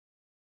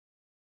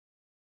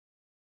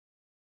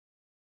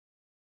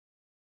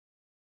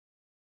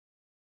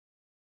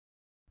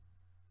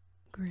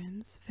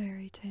Grimm's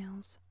Fairy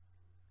Tales.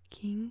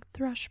 King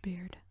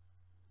Thrushbeard.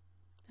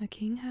 A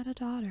king had a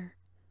daughter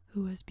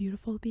who was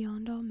beautiful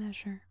beyond all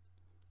measure,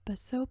 but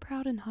so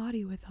proud and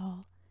haughty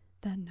withal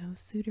that no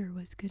suitor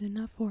was good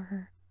enough for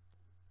her.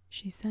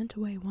 She sent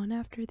away one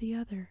after the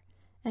other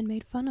and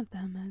made fun of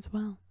them as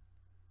well.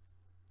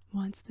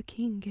 Once the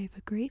king gave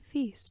a great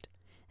feast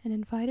and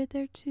invited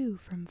thereto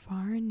from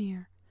far and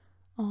near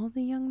all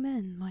the young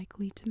men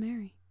likely to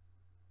marry.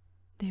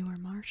 They were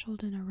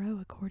marshaled in a row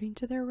according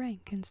to their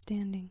rank and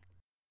standing.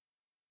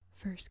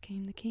 First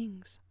came the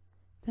kings,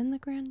 then the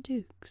grand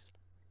dukes,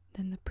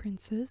 then the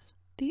princes,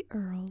 the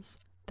earls,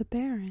 the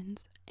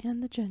barons,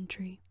 and the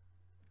gentry.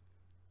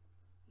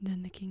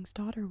 Then the king's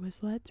daughter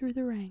was led through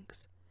the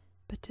ranks,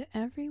 but to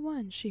every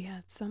one she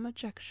had some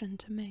objection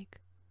to make.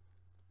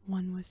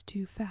 One was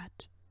too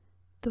fat,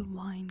 the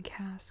wine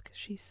cask,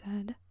 she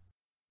said.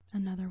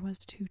 Another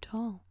was too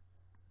tall,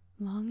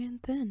 long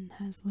and thin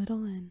has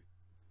little in.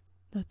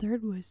 The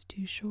third was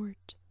too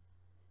short,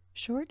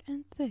 short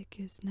and thick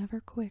is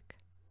never quick.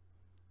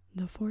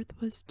 The fourth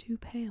was too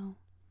pale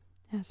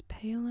as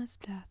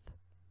death.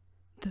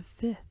 The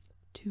fifth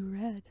too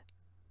red,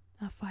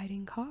 a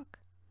fighting cock.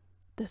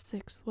 The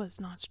sixth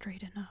was not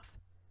straight enough,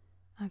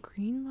 a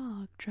green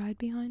log dried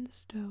behind the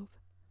stove.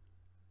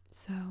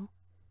 So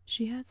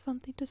she had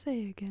something to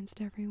say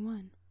against every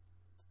one,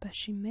 but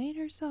she made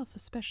herself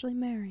especially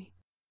merry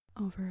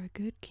over a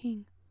good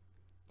king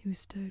who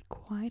stood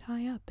quite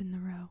high up in the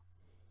row,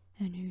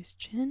 and whose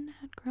chin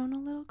had grown a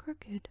little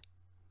crooked.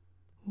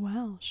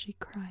 Well, she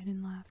cried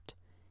and laughed,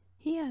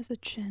 he has a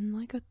chin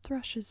like a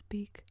thrush's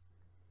beak.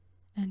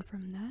 And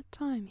from that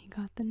time he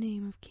got the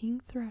name of King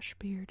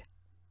Thrushbeard.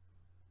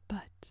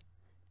 But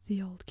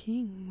the old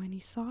king, when he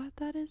saw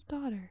that his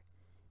daughter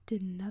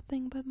did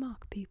nothing but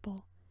mock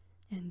people,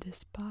 and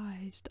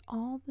despised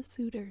all the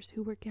suitors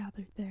who were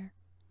gathered there,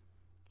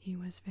 he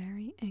was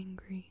very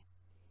angry,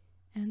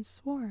 and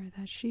swore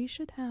that she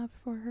should have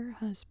for her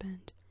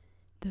husband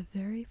the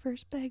very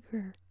first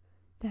beggar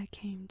that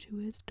came to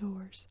his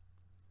doors.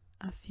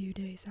 A few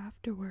days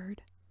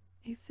afterward,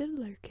 a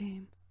fiddler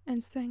came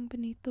and sang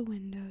beneath the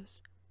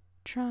windows,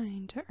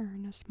 trying to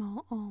earn a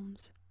small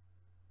alms.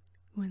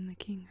 When the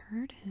king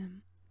heard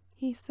him,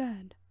 he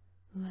said,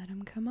 "Let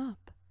him come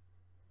up."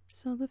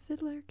 So the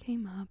fiddler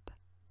came up,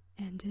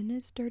 and in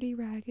his dirty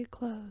ragged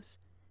clothes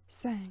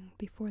sang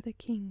before the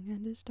king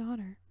and his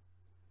daughter.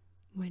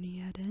 When he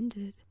had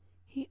ended,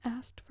 he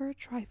asked for a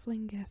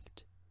trifling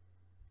gift.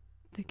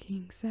 The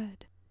king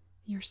said,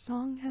 "Your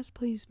song has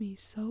pleased me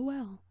so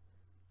well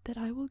that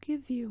I will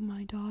give you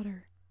my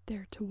daughter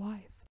there to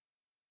wife."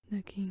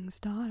 The king's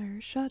daughter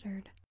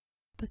shuddered,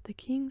 but the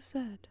king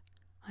said,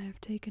 "I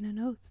have taken an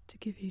oath to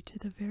give you to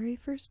the very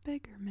first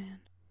beggar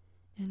man,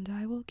 and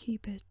I will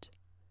keep it."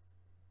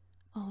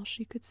 All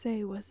she could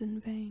say was in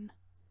vain.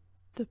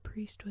 The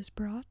priest was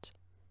brought,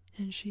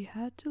 and she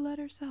had to let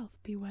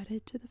herself be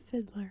wedded to the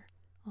fiddler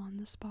on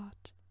the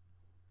spot.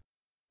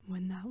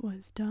 When that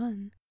was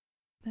done,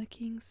 the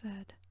king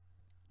said,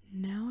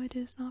 "Now it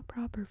is not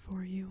proper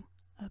for you,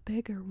 a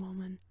beggar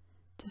woman,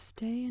 to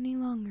stay any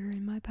longer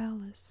in my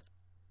palace.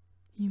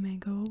 You may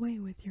go away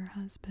with your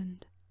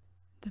husband."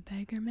 The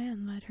beggar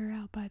man led her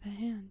out by the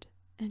hand,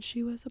 and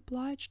she was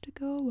obliged to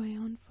go away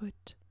on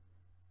foot.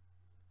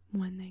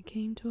 When they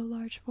came to a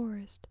large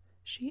forest,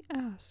 she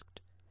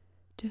asked,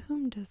 "To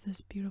whom does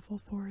this beautiful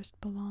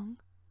forest belong?"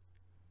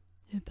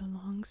 "It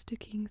belongs to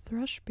King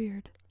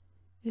Thrushbeard.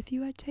 If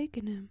you had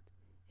taken him,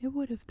 it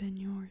would have been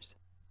yours."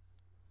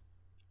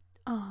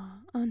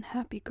 "Ah,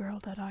 unhappy girl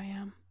that I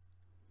am!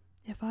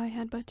 If I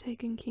had but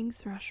taken King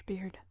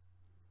Thrushbeard."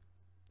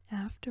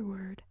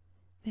 Afterward,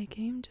 they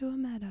came to a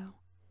meadow,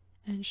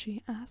 and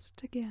she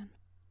asked again,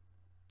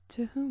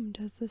 "To whom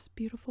does this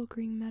beautiful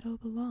green meadow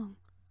belong?"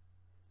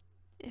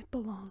 "It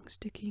belongs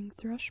to King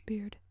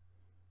Thrushbeard.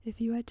 If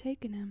you had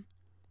taken him,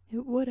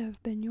 it would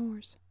have been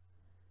yours."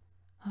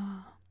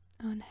 "Ah,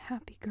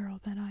 unhappy girl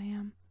that I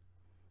am!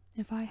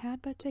 If I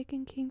had but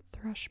taken King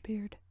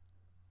Thrushbeard."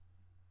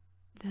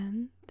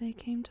 Then they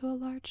came to a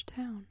large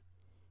town,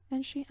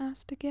 and she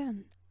asked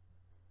again,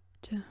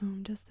 "To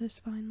whom does this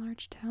fine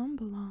large town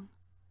belong?"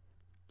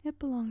 "It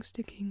belongs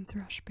to King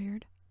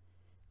Thrushbeard.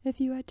 If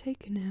you had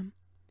taken him,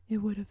 it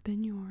would have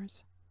been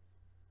yours."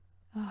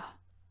 "Ah,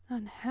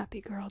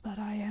 unhappy girl that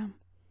I am!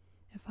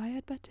 If I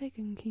had but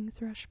taken King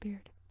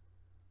Thrushbeard."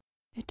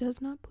 "It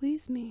does not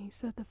please me,"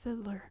 said the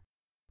fiddler,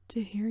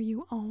 "to hear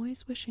you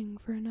always wishing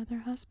for another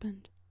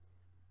husband.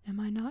 Am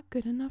I not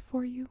good enough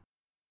for you?"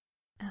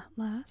 At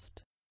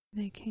last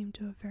they came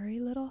to a very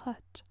little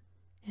hut,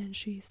 and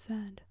she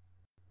said,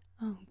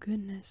 "Oh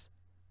goodness,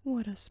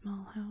 what a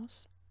small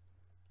house!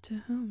 To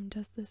whom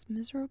does this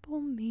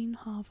miserable, mean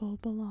hovel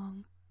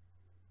belong?"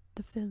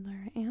 The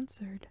fiddler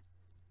answered,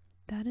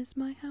 "That is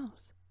my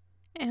house,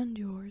 and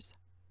yours.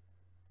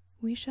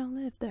 We shall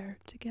live there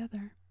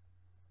together."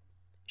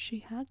 She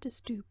had to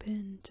stoop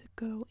in to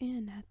go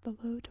in at the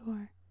low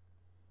door.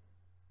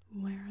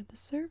 "Where are the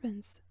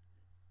servants?"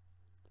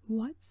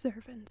 "What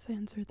servants?"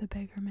 answered the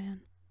beggar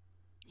man.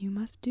 "You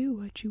must do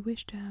what you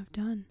wish to have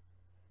done.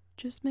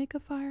 Just make a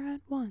fire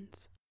at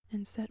once,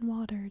 and set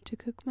water to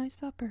cook my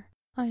supper.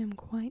 I am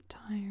quite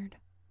tired."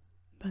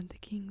 But the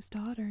king's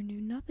daughter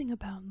knew nothing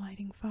about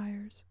lighting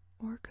fires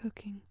or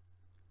cooking,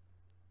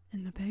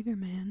 and the beggar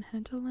man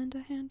had to lend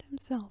a hand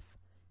himself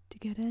to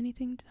get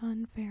anything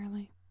done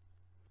fairly.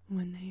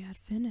 When they had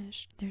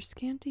finished their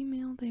scanty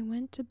meal, they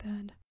went to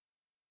bed,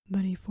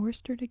 but he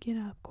forced her to get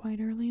up quite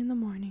early in the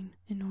morning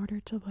in order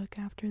to look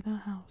after the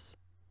house.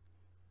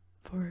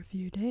 For a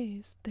few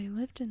days they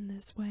lived in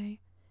this way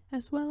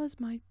as well as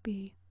might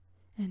be,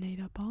 and ate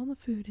up all the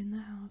food in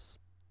the house.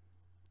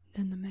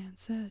 Then the man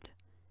said,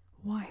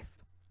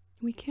 "Wife,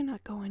 we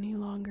cannot go any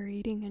longer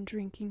eating and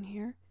drinking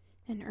here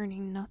and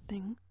earning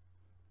nothing.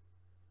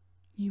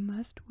 You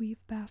must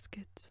weave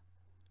baskets."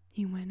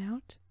 He went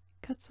out,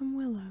 cut some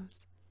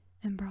willows,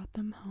 and brought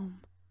them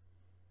home.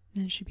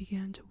 Then she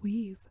began to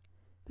weave,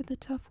 but the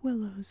tough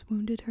willows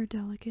wounded her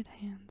delicate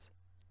hands.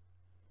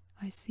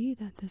 "I see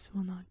that this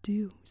will not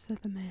do," said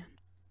the man.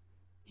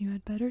 "You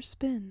had better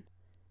spin.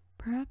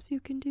 Perhaps you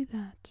can do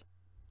that."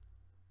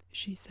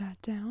 She sat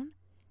down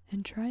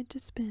and tried to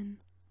spin,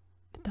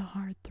 but the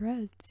hard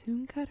thread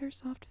soon cut her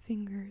soft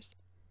fingers,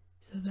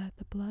 so that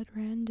the blood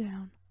ran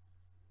down.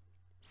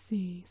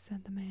 "See,"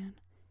 said the man,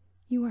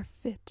 "you are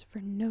fit for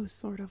no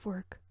sort of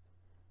work.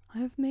 I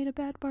have made a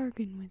bad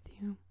bargain with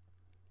you.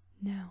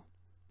 Now,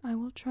 I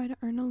will try to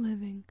earn a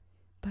living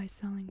by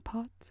selling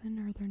pots and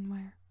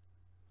earthenware.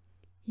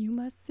 You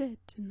must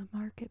sit in the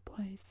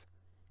marketplace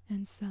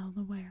and sell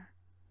the ware."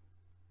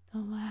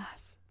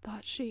 "Alas,"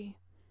 thought she,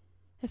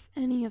 "if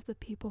any of the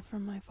people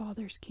from my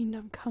father's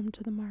kingdom come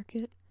to the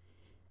market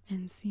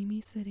and see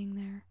me sitting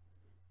there,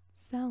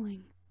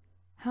 selling,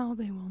 how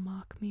they will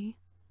mock me."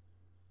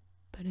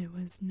 But it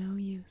was no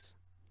use.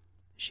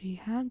 She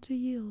had to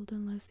yield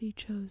unless he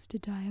chose to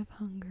die of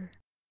hunger.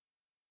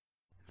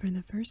 For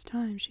the first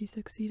time she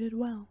succeeded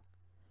well,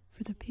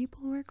 for the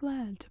people were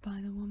glad to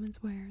buy the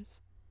woman's wares,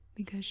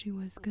 because she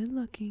was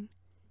good-looking,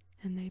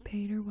 and they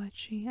paid her what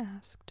she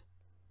asked.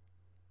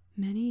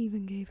 Many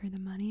even gave her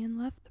the money and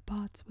left the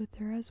pots with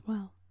her as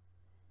well,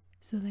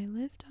 so they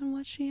lived on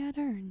what she had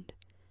earned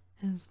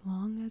as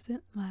long as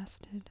it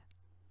lasted.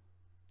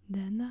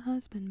 Then the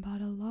husband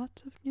bought a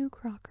lot of new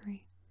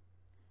crockery.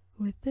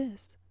 With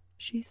this,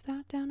 she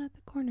sat down at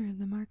the corner of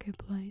the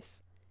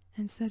marketplace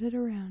and set it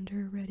around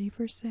her ready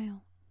for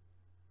sale.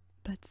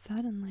 But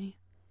suddenly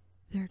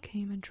there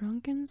came a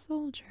drunken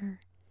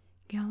soldier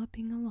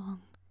galloping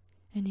along,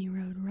 and he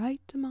rode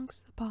right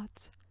amongst the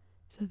pots,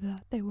 so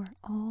that they were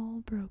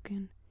all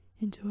broken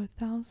into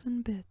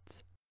 1,000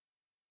 bits.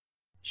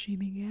 She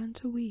began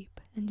to weep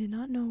and did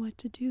not know what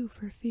to do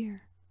for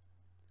fear.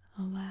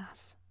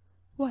 "Alas,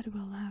 what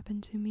will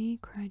happen to me?"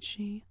 cried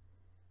she.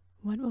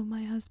 "What will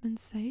my husband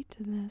say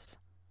to this?"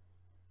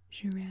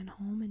 She ran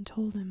home and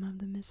told him of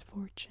the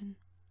misfortune.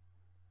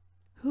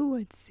 "Who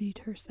would seat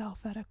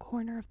herself at a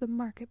corner of the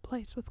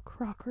marketplace with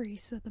crockery?"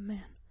 said the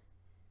man.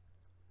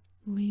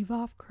 "Leave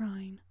off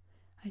crying.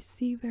 I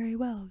see very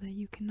well that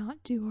you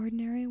cannot do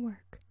ordinary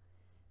work.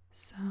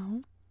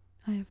 So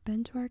I have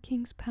been to our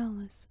king's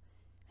palace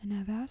and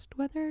have asked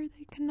whether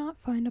they cannot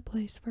find a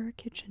place for a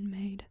kitchen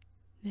maid.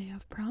 They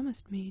have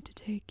promised me to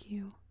take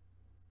you.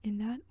 In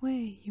that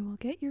way you will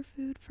get your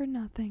food for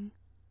nothing."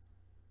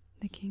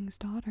 The king's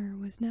daughter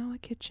was now a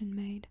kitchen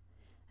maid,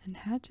 and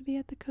had to be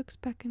at the cook's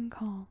beck and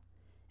call,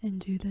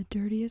 and do the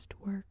dirtiest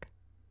work.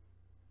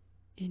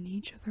 In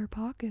each of her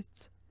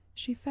pockets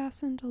she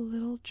fastened a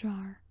little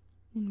jar,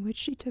 in which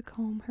she took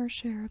home her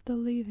share of the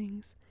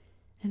leavings,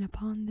 and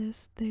upon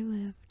this they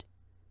lived.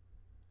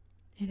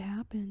 It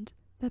happened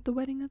that the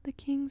wedding of the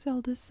king's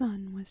eldest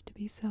son was to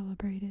be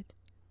celebrated.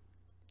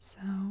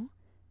 So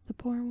the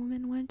poor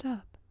woman went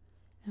up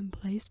and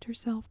placed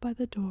herself by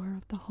the door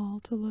of the hall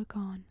to look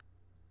on.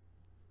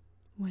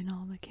 When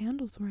all the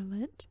candles were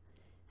lit,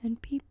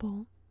 and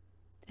people,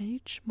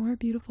 each more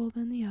beautiful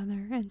than the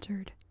other,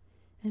 entered,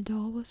 and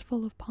all was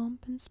full of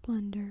pomp and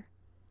splendor,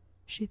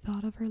 she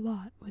thought of her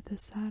lot with a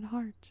sad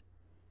heart,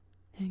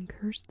 and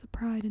cursed the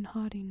pride and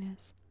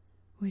haughtiness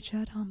which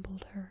had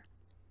humbled her,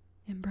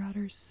 and brought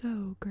her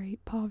so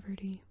great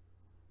poverty.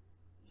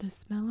 The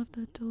smell of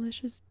the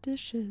delicious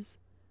dishes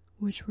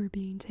which were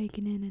being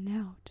taken in and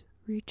out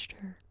reached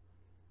her,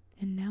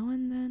 and now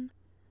and then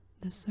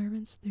the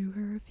servants threw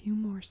her a few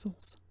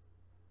morsels.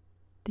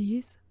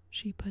 These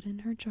she put in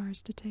her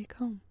jars to take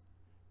home.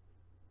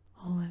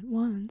 All at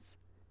once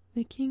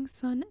the king's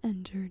son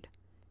entered,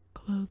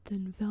 clothed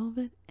in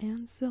velvet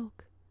and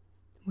silk,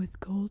 with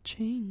gold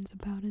chains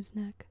about his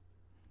neck,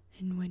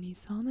 and when he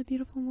saw the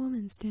beautiful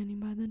woman standing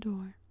by the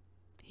door,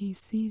 he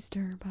seized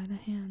her by the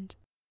hand,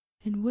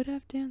 and would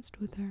have danced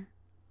with her.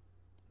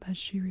 But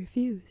she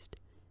refused,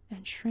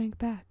 and shrank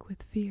back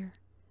with fear,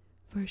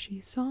 for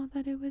she saw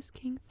that it was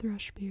King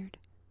Thrushbeard,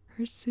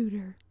 her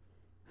suitor,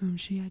 whom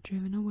she had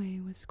driven away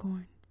with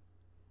scorn.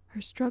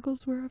 Her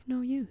struggles were of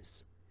no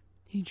use.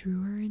 He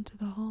drew her into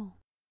the hall,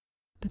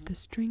 but the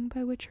string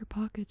by which her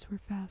pockets were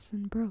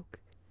fastened broke,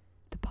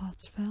 the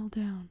pots fell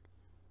down,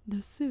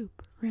 the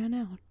soup ran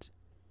out,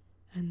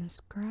 and the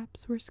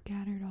scraps were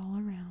scattered all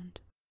around.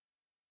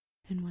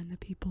 and when the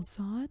people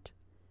saw it,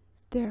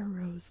 there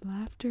rose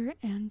laughter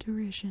and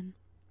derision.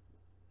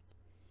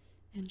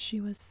 And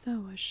she was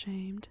so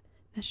ashamed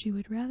that she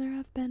would rather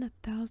have been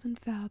 1,000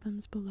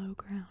 fathoms below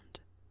ground.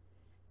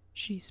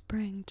 She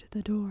sprang to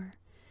the door,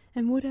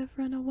 and would have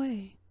run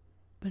away,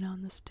 but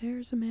on the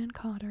stairs a man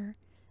caught her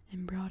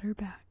and brought her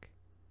back.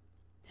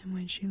 And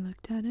when she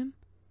looked at him,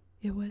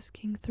 it was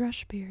King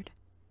Thrushbeard.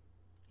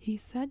 He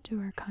said to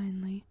her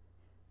kindly,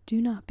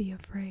 "Do not be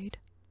afraid.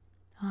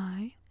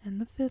 I and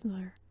the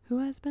fiddler who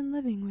has been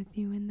living with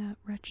you in that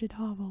wretched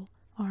hovel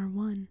are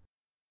one.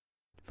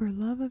 For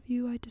love of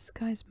you I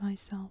disguised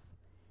myself,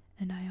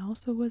 and I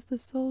also was the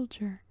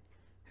soldier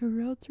who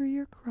rode through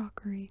your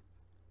crockery.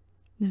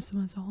 This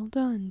was all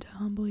done to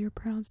humble your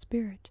proud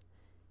spirit,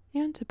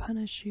 and to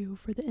punish you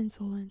for the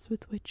insolence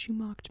with which you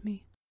mocked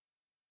me."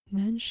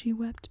 Then she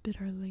wept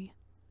bitterly,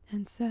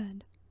 and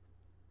said,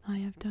 "I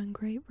have done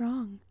great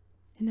wrong,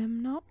 and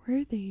am not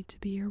worthy to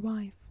be your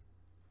wife."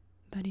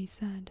 But he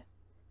said,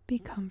 "Be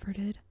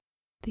comforted,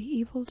 the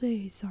evil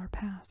days are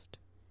past.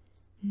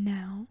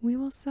 Now we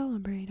will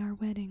celebrate our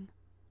wedding."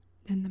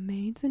 Then the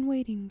maids in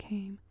waiting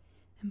came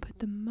and put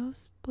the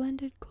most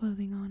splendid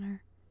clothing on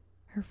her.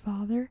 Her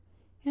father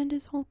and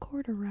his whole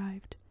court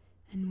arrived,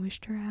 and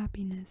wished her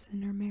happiness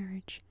in her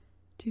marriage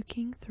to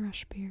King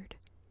Thrushbeard.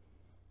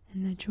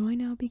 And the joy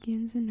now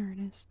begins in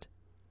earnest.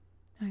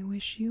 I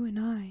wish you and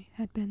I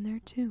had been there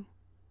too.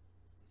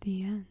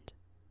 The end.